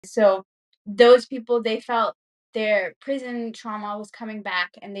So those people, they felt their prison trauma was coming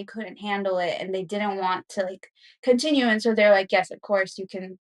back and they couldn't handle it and they didn't want to like continue. And so they're like, yes, of course you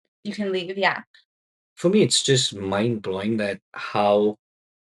can leave. Yeah. For me, it's just mind blowing that how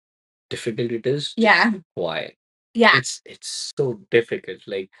difficult it is to Yeah. keep quiet. Yeah. It's so difficult.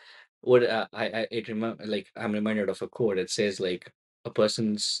 Like what I it remember like I'm reminded of a quote. It says like a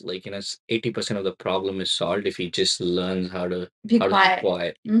person's like 80% of the problem is solved if he just learns Be how to sit quiet.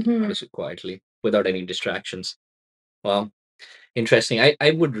 quiet, how Mm-hmm. to sit quietly without any distractions. Well, interesting.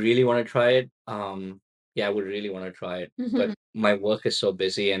 I would really want to try it. Yeah, I would really want to try it, Mm-hmm. but my work is so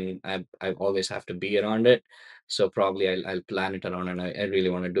busy and I always have to be around it. So probably I'll plan it around and I really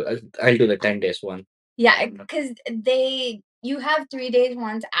want to do. I'll do the 10 days one. Yeah, Um, because they you have 3 days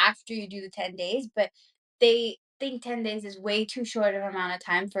once after you do the 10 days, but they think 10 days is way too short of amount of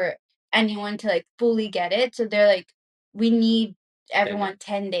time for anyone to like fully get it. So they're like, we need 10 days. everyone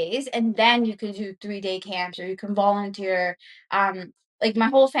 10 days, and then you can do 3 day camps or you can volunteer. Like my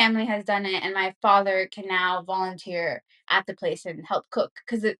whole family has done it, and my father can now volunteer at the place and help cook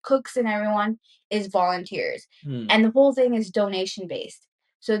because the cooks and everyone is volunteers, Hmm. and the whole thing is donation based.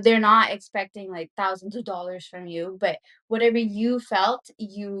 So they're not expecting like thousands of dollars from you, but whatever you felt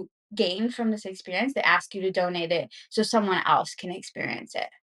you gained from this experience, they ask you to donate it so someone else can experience it.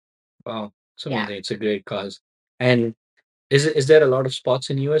 Wow, it's Yeah. amazing. It's a great cause. And is there a lot of spots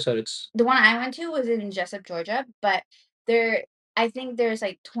in US or it's The one I went to was in Jessup, Georgia, but there I think there's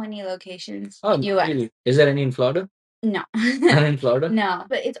like 20 locations oh in US. really? Is there any in Florida? No. None in Florida? No,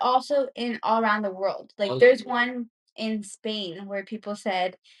 but it's also in all around the world. Like All there's one in Spain where people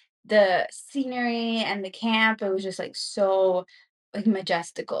said the scenery and the camp, it was just like so like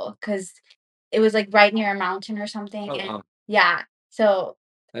majestical because it was like right near a mountain or something. oh And wow. yeah, so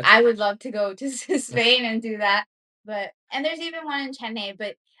That's I would love to go to Spain and do that. But and there's even one in Chennai,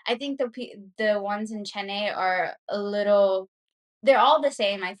 but I think the ones in Chennai are a little, they're all the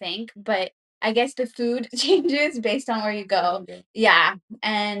same, I think, but I guess the food changes based on where you go. okay. Yeah,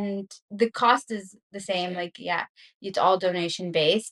 and the cost is the same, like, yeah, it's all donation based.